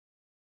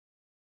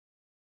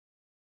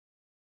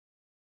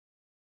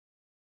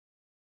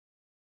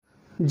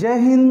Jai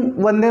Hind,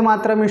 Vande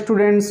Mataram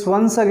students.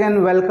 Once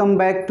again, welcome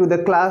back to the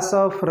class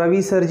of Ravi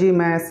Sarji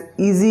Maths.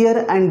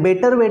 Easier and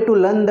better way to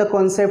learn the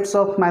concepts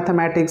of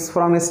mathematics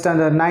from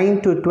standard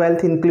 9 to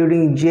 12th,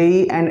 including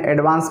JEE and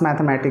advanced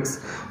mathematics.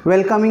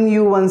 Welcoming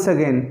you once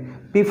again.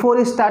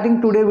 Before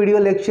starting today's video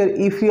lecture,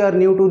 if you are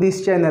new to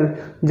this channel,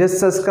 just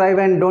subscribe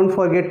and don't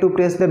forget to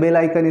press the bell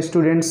icon,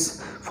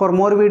 students, for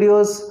more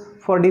videos,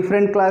 for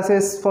different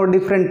classes, for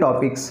different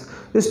topics.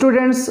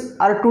 Students,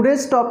 our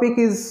today's topic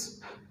is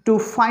to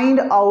find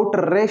out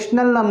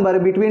rational number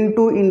between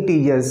two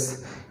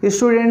integers.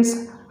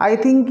 Students, I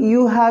think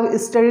you have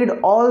studied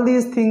all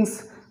these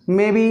things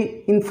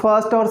maybe in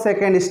first or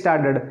second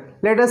standard.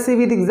 Let us see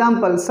with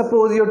example.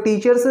 Suppose your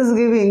teacher is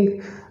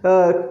giving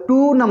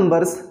two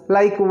numbers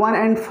like 1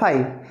 and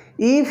 5.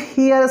 If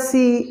he or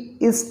she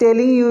is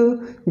telling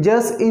you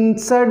just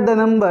insert the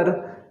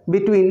number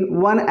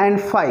between 1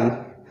 and 5.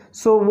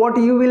 So what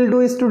you will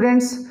do,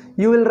 students?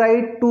 You will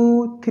write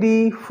 2,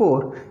 3,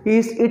 4.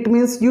 It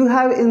means you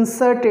have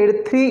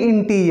inserted 3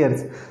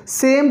 integers.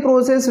 Same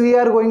process we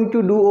are going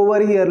to do over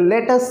here.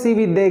 Let us see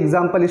with the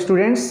example,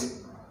 students.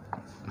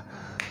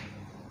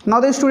 Now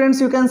the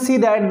students, you can see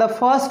that the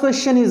first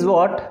question is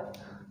what?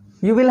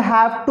 You will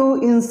have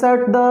to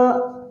insert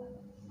the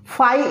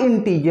 5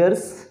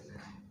 integers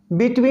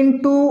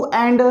between 2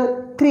 and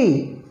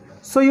 3.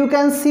 So you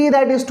can see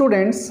that,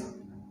 students,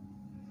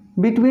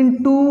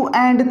 between 2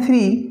 and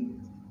 3,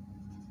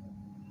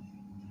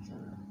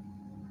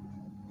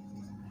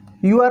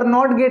 you are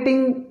not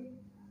getting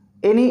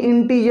any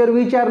integer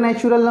which are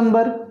natural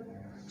number.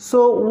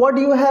 So what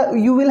you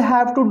will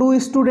have to do,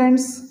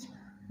 students,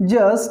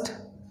 just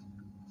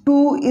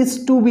 2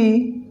 is to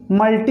be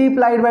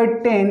multiplied by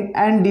 10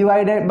 and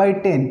divided by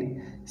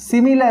 10.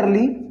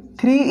 Similarly,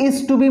 3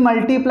 is to be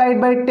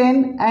multiplied by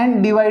 10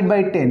 and divided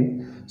by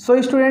 10.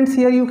 So students,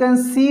 here you can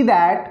see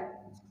that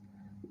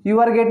you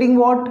are getting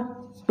what?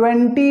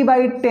 20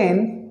 by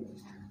 10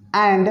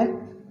 and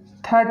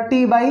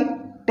 30 by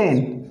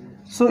 10.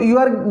 So you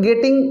are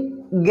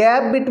getting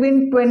gap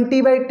between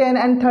 20 by 10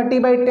 and 30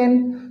 by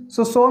 10.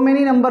 So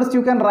many numbers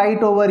you can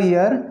write over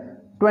here.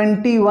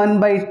 21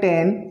 by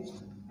 10,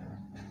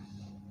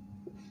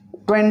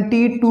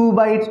 22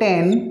 by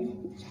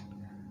 10,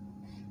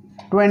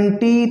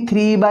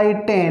 23 by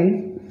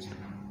 10,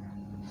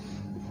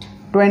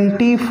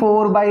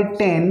 24 by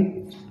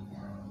 10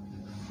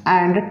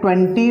 and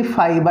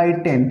 25 by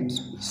 10.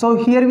 So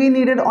here we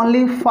needed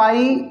only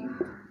 5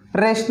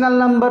 rational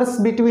numbers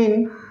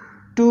between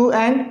 2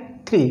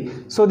 and 3.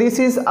 So this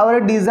is our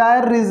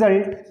desired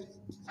result,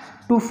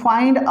 to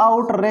find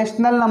out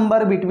rational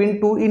number between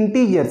two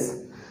integers.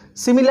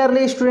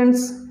 Similarly,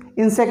 students,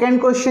 in second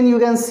question you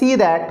can see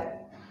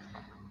that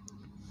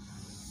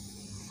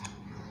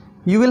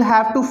you will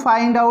have to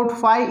find out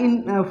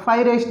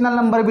 5 rational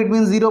number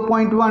between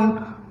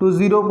 0.1 to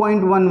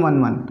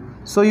 0.111.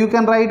 So you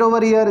can write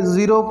over here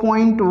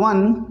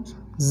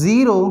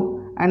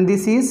 0.10 and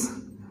this is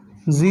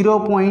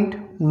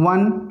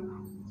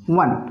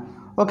 0.11.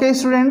 Okay,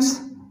 students,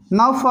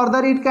 now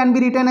further it can be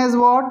written as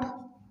what?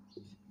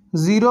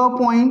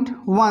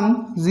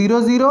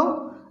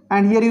 0.100,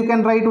 and here you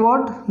can write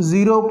what?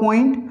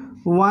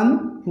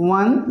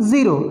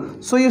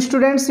 0.110. So you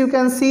students, you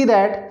can see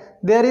that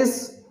there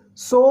is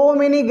so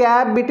many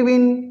gap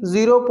between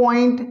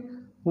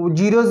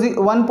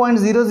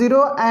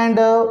 1.00 and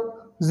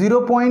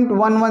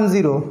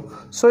 0.110.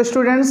 So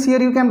students,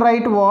 here you can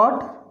write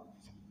what?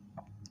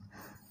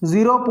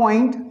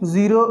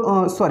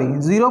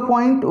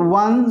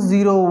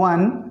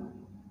 0.101,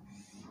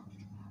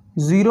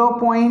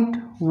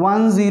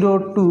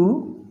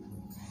 0.102,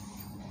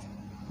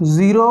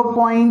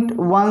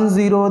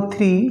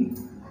 0.103,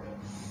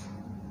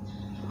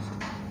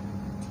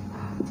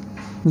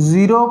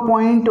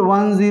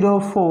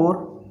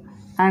 0.104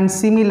 and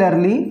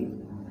similarly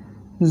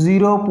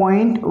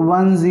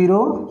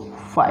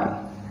 0.105.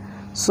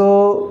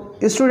 So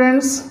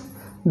students,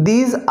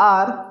 these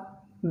are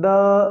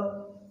the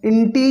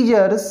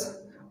integers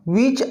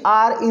which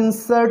are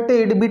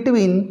inserted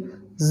between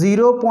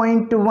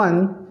 0.1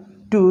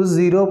 to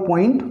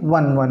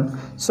 0.11.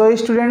 So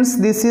students,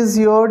 this is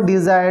your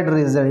desired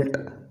result.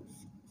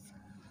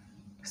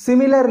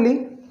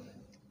 Similarly,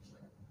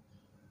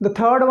 the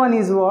third one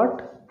is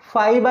what?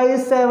 5 by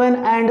 7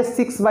 and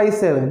 6 by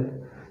 7.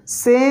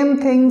 Same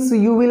things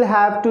you will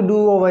have to do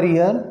over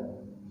here.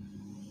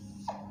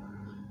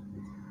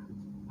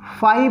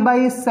 5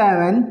 by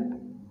 7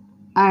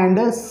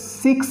 and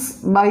 6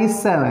 by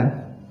 7.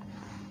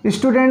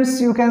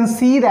 Students, you can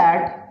see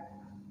that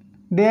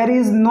there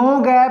is no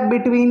gap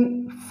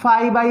between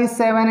 5 by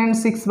 7 and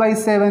 6 by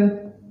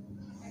 7.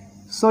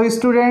 So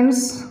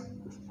students,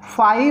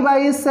 5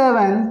 by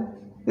 7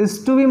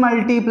 is to be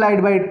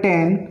multiplied by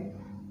 10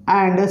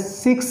 and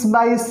 6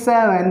 by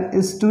 7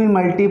 is to be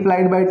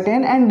multiplied by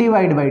 10 and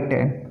divided by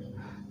 10.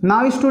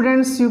 Now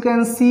students, you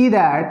can see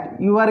that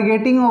you are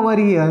getting over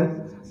here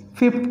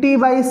 50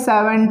 by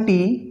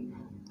 70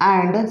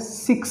 and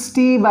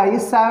 60 by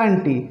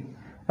 70,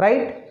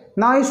 right?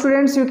 Now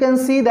students, you can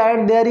see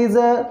that there is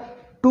a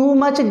too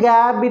much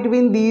gap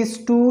between these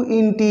two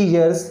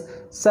integers,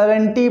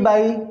 50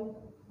 by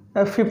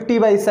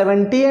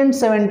 70 and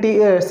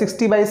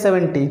 60 by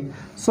 70.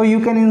 So you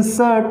can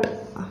insert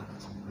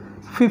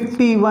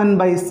 51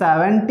 by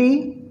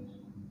 70,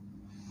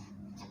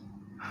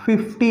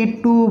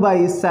 52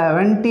 by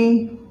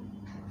 70,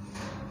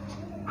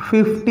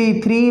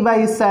 53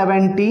 by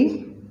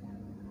 70,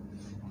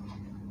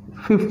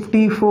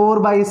 54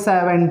 by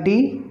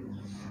 70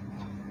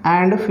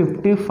 and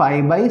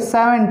 55 by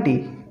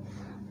 70.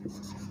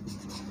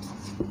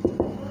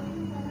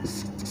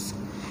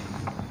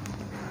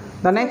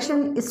 The next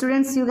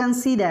students, you can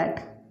see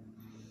that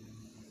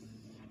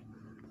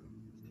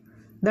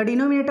the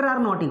denominator are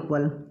not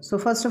equal. So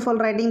first of all,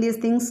 writing these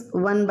things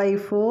 1 by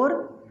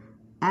 4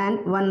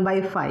 and 1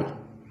 by 5.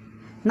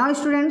 Now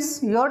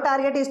students, your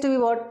target is to be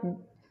what?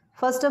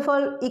 First of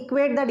all,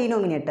 equate the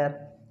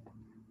denominator.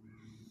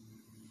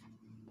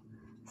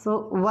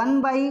 So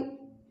 1 by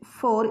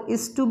 4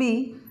 is to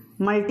be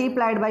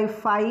multiplied by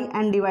 5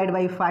 and divided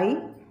by 5,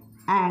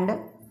 and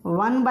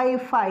 1 by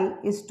 5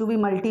 is to be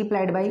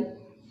multiplied by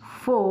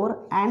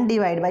 4 and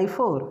divided by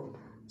 4.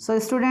 So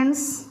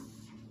students,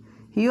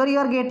 here you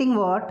are getting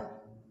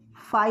what?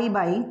 5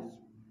 by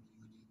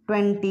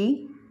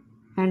 20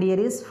 and here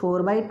is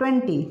 4 by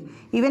 20.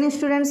 Even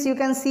students, you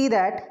can see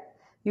that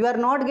you are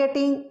not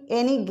getting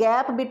any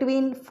gap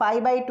between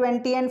 5 by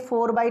 20 and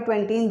 4 by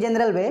 20 in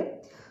general way.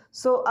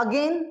 So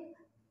again,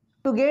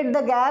 to get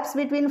the gaps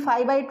between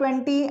 5 by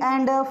 20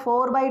 and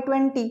 4 by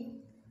 20,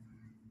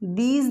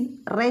 these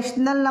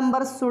rational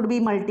numbers should be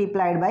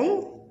multiplied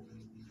by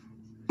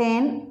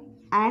 10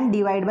 and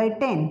divided by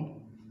 10.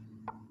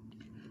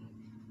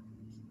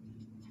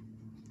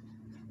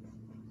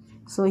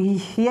 So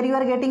here you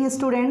are getting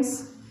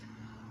students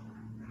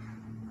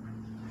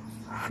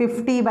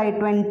 50 by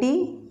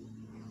 20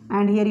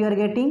 and here you are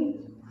getting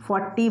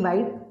 50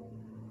 by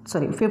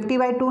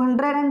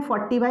 200 and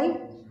 40 by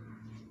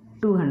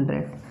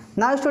 200.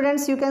 Now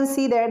students, you can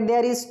see that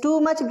there is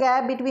too much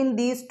gap between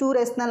these two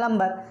rational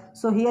numbers.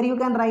 So here you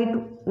can write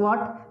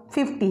what?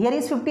 50. Here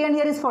is 50 and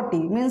here is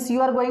 40. Means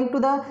you are going to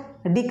the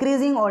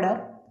decreasing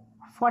order.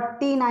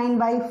 49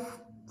 by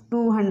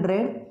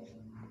 200.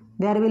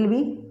 There will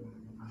be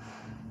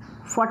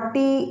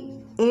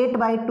 48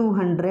 by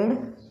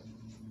 200.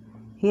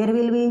 Here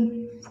will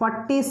be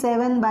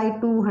 47 by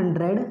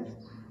 200.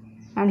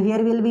 And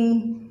here will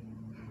be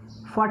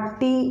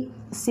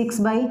 46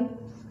 by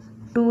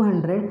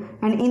 200,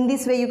 and in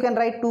this way you can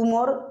write two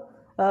more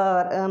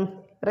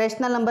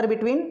rational number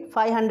between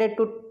 500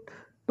 to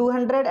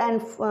 200 and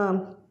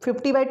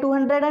 50 by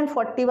 200 and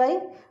 40 by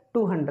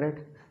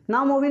 200.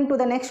 Now moving to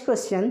the next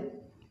question.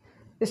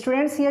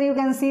 Students, here you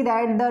can see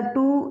that the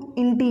two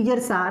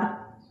integers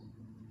are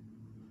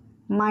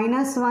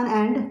 -1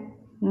 and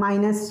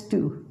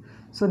 -2.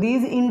 So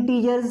these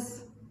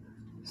integers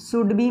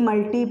should be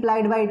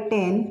multiplied by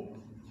 10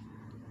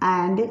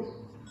 and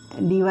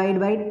divided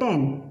by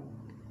 10.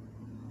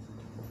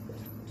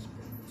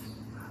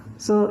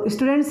 So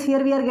students,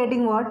 here we are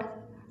getting what?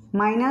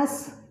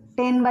 Minus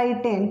 10 by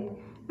 10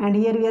 and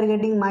here we are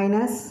getting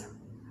minus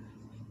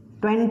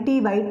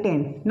 20 by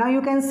 10. Now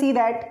you can see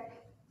that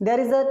there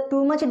is a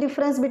too much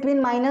difference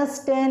between minus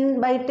 10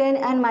 by 10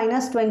 and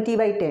minus 20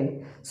 by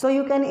 10. So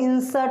you can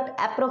insert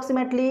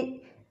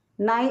approximately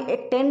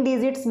 10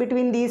 digits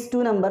between these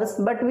two numbers,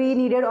 but we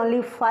needed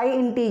only 5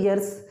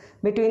 integers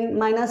between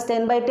minus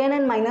 10 by 10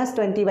 and minus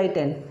 20 by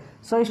 10.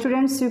 So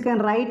students, you can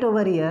write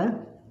over here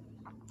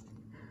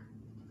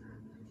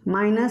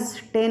minus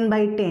 10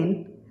 by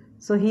 10.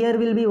 So here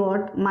will be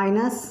what?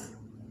 Minus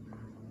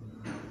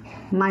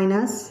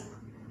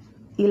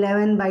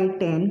 11 by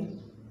 10.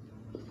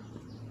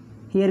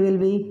 Here will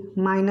be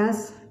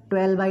minus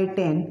 12 by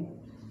 10,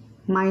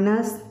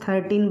 minus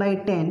 13 by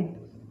 10,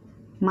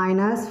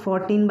 minus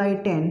 14 by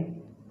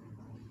 10,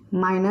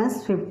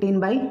 minus 15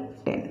 by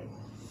 10,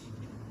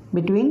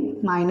 between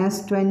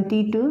minus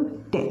 20 to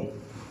 10,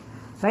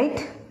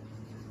 right?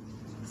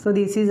 So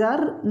this is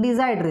our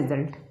desired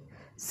result.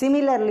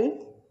 Similarly,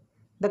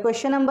 the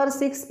question number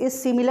 6 is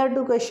similar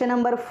to question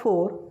number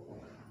 4.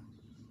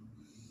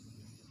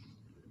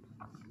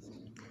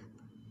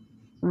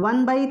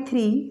 1 by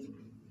 3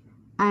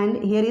 and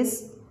here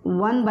is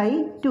 1 by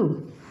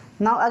 2.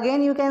 Now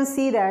again you can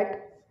see that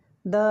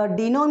the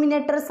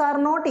denominators are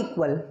not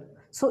equal.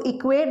 So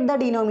equate the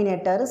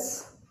denominators.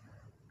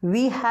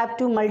 We have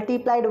to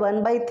multiply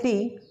 1 by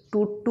 3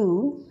 to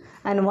 2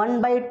 and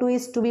 1 by 2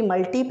 is to be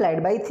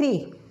multiplied by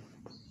 3.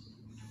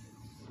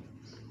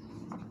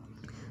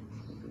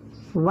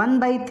 1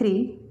 by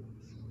 3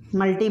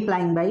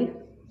 multiplying by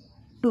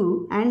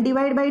 2 and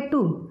divide by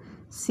 2.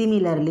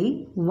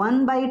 Similarly,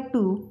 1 by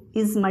 2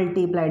 is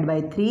multiplied by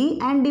 3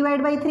 and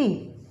divide by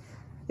 3.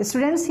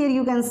 Students, here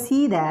you can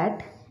see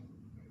that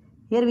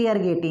here we are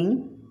getting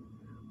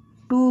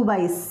 2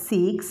 by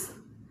 6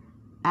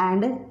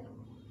 and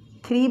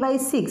 3 by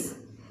 6.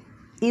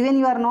 Even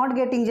you are not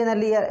getting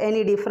generally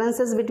any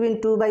differences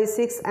between 2 by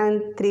 6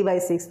 and 3 by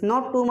 6.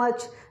 Not too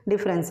much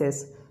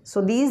differences.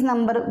 So these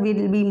number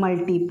will be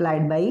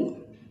multiplied by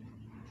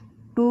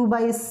 2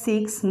 by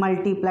 6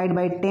 multiplied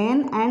by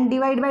 10 and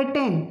divide by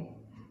 10.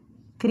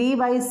 3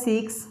 by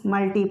 6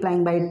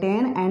 multiplying by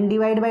 10 and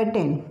divide by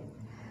 10.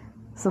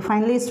 So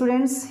finally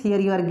students, here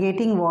you are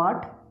getting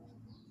what?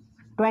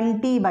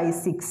 20 by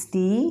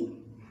 60,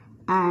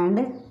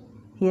 and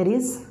here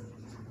is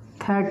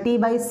 30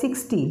 by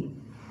 60.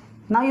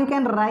 Now you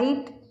can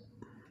write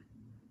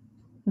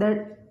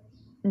the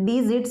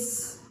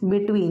digits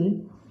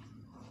between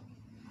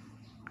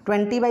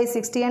 20 by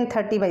 60 and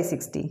 30 by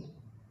 60.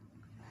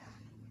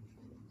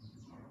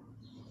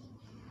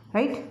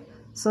 Right?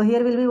 So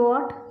here will be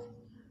what?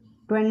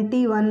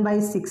 21 by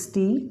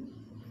 60.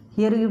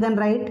 Here you can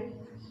write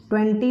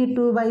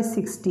 22 by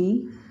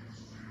 60.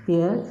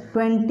 Here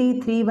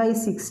 23 by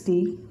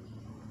 60,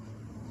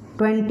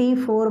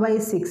 24 by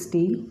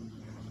 60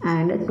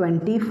 and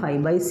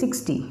 25 by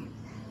 60.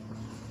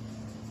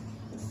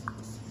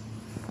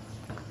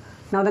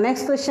 Now the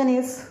next question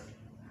is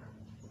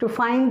to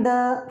find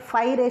the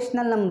 5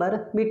 rational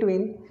number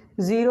between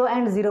 0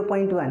 and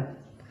 0.1.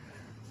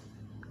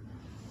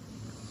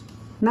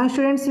 Now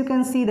students, you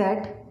can see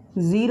that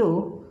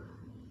 0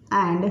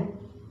 and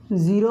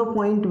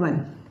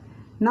 0.1.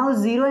 Now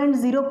 0 and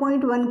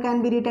 0.1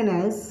 can be written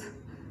as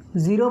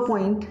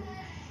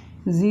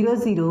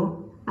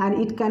 0.00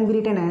 and it can be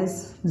written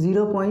as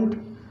 0.10.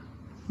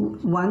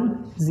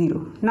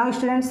 Now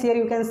students, here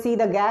you can see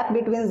the gap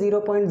between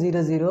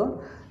 0.00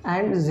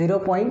 and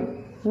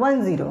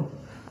 0.10.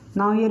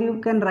 Now here you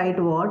can write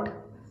what?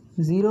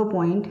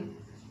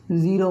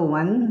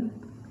 0.01,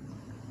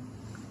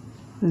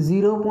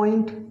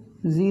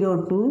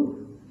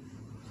 0.02,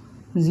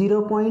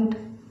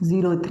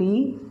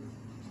 0.03,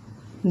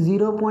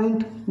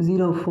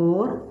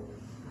 0.04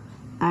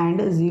 and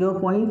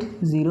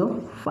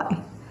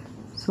 0.05.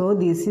 So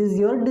this is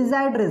your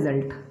desired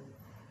result.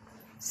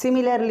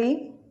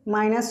 Similarly,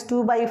 minus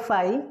 2 by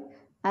 5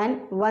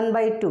 and 1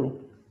 by 2.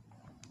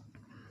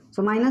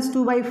 So minus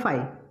 2 by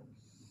 5.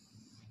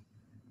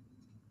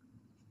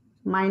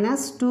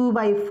 Minus 2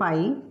 by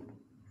 5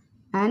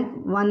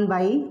 and 1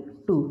 by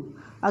 2.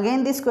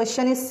 Again this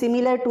question is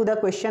similar to the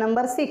question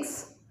number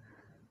 6.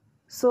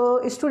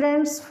 So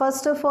students,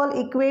 first of all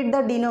equate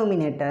the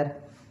denominator.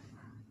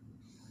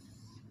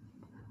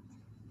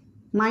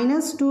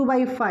 Minus 2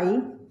 by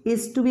 5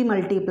 is to be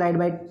multiplied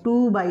by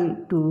 2 by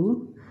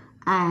 2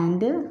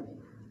 and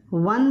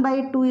 1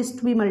 by 2 is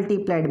to be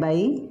multiplied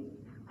by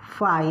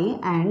 5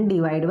 and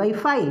divide by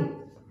 5.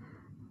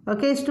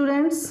 Okay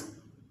students.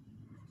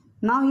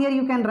 Now here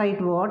you can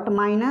write what?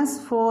 Minus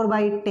 4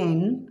 by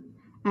 10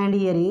 and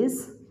here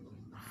is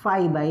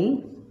 5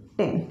 by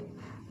 10.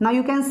 Now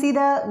you can see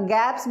the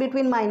gaps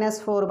between minus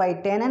 4 by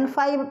 10 and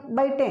 5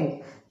 by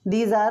 10.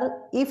 These are,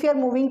 if you are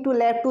moving to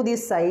left to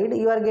this side,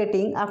 you are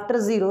getting, after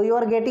 0 you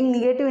are getting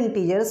negative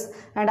integers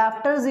and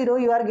after 0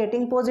 you are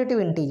getting positive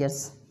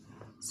integers.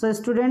 So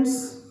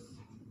students,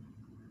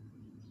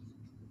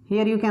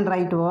 here you can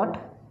write what?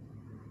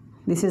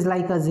 This is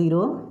like a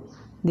 0,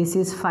 this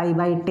is 5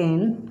 by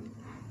 10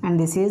 and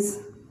this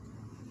is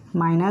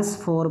minus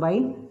 4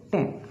 by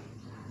 10.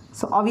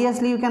 So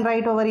obviously you can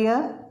write over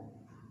here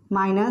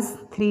minus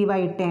 3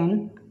 by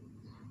 10,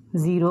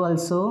 0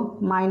 also,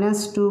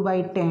 minus 2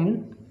 by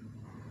 10,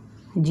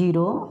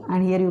 0,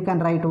 and here you can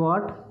write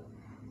what?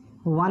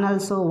 1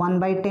 also, 1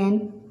 by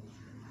 10,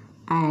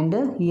 and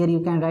here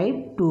you can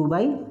write 2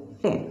 by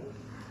 10.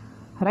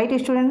 Right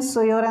students,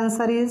 so your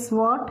answer is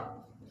what?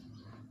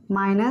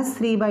 Minus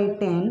 3 by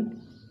 10,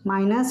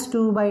 minus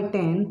 2 by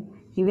 10,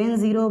 even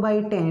 0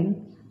 by 10,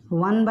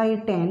 1 by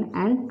 10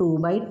 and 2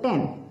 by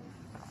 10.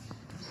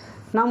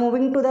 Now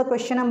moving to the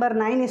question number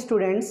 9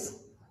 students,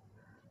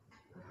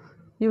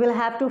 you will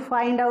have to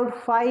find out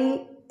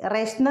 5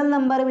 rational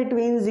number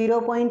between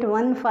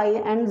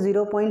 0.15 and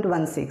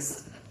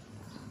 0.16.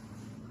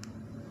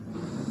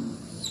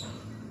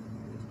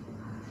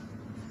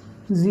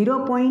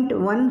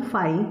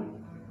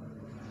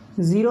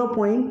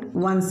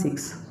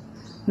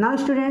 Now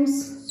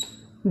students,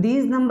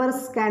 these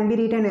numbers can be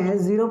written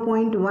as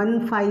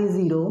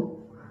 0.150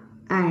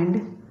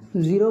 and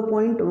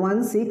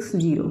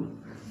 0.160.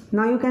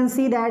 Now you can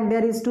see that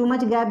there is too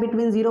much gap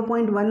between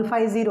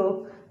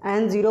 0.150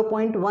 and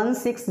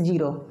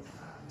 0.160.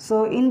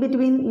 So in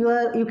between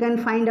you can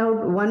find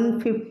out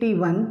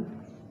 151,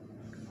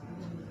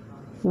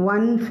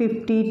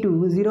 152,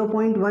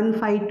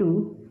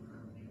 0.152,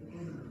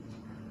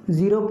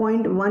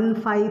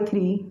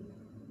 0.153,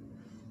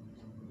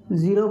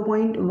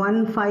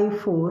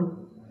 0.154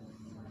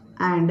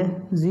 and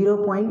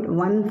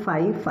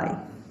 0.155.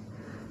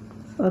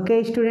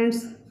 Okay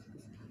students.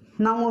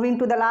 Now moving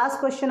to the last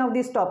question of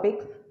this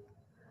topic,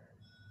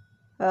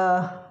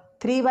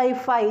 3 by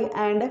 5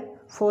 and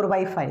 4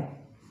 by 5.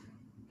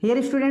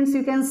 Here students,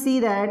 you can see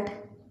that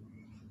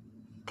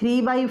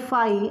 3 by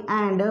 5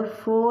 and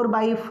 4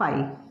 by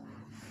 5.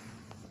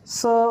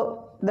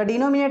 So the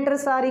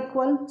denominators are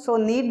equal, so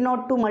need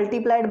not to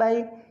multiply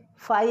by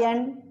 5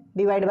 and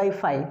divide by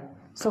 5.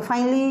 So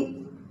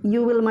finally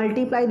you will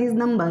multiply this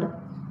number.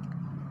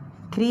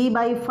 3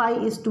 by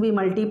 5 is to be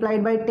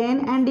multiplied by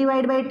 10 and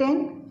divide by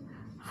 10.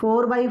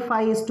 4 by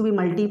 5 is to be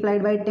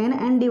multiplied by 10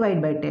 and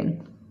divided by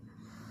 10.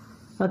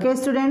 Okay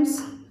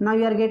students, now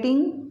you are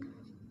getting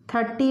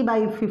 30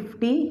 by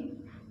 50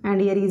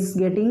 and here is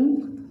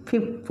getting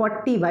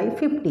 40 by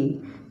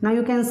 50. Now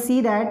you can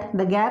see that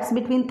the gaps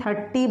between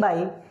 30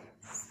 by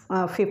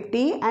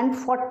 50 and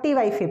 40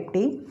 by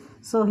 50.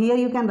 So here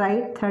you can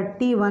write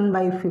 31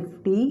 by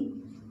 50,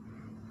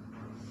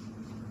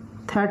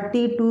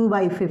 32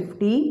 by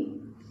 50,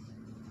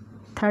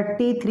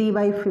 33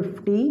 by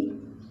 50,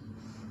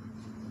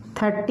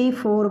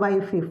 34 by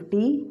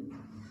 50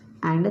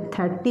 and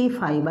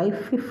 35 by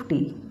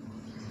 50.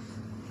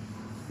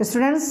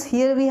 Students,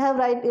 here we have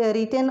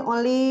written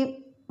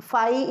only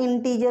 5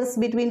 integers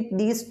between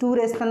these two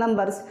rational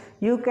numbers.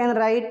 You can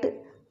write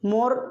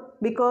more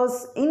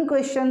because in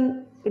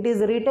question it is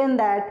written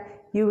that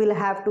you will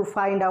have to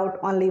find out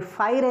only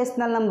 5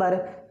 rational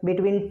number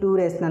between two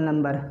rational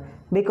number,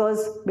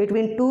 because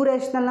between two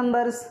rational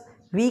numbers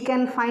we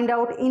can find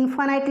out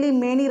infinitely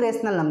many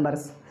rational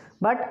numbers,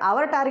 but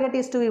our target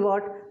is to be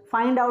what?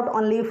 Find out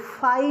only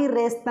 5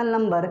 rational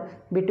number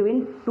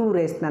between two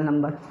rational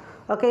number.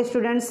 Okay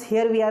students,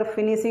 here we are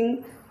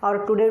finishing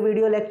our today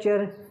video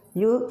lecture.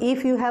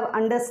 If you have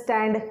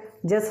understand,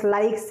 just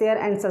like, share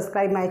and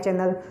subscribe my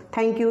channel.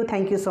 Thank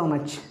you so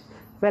much.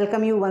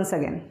 Welcome you once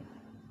again.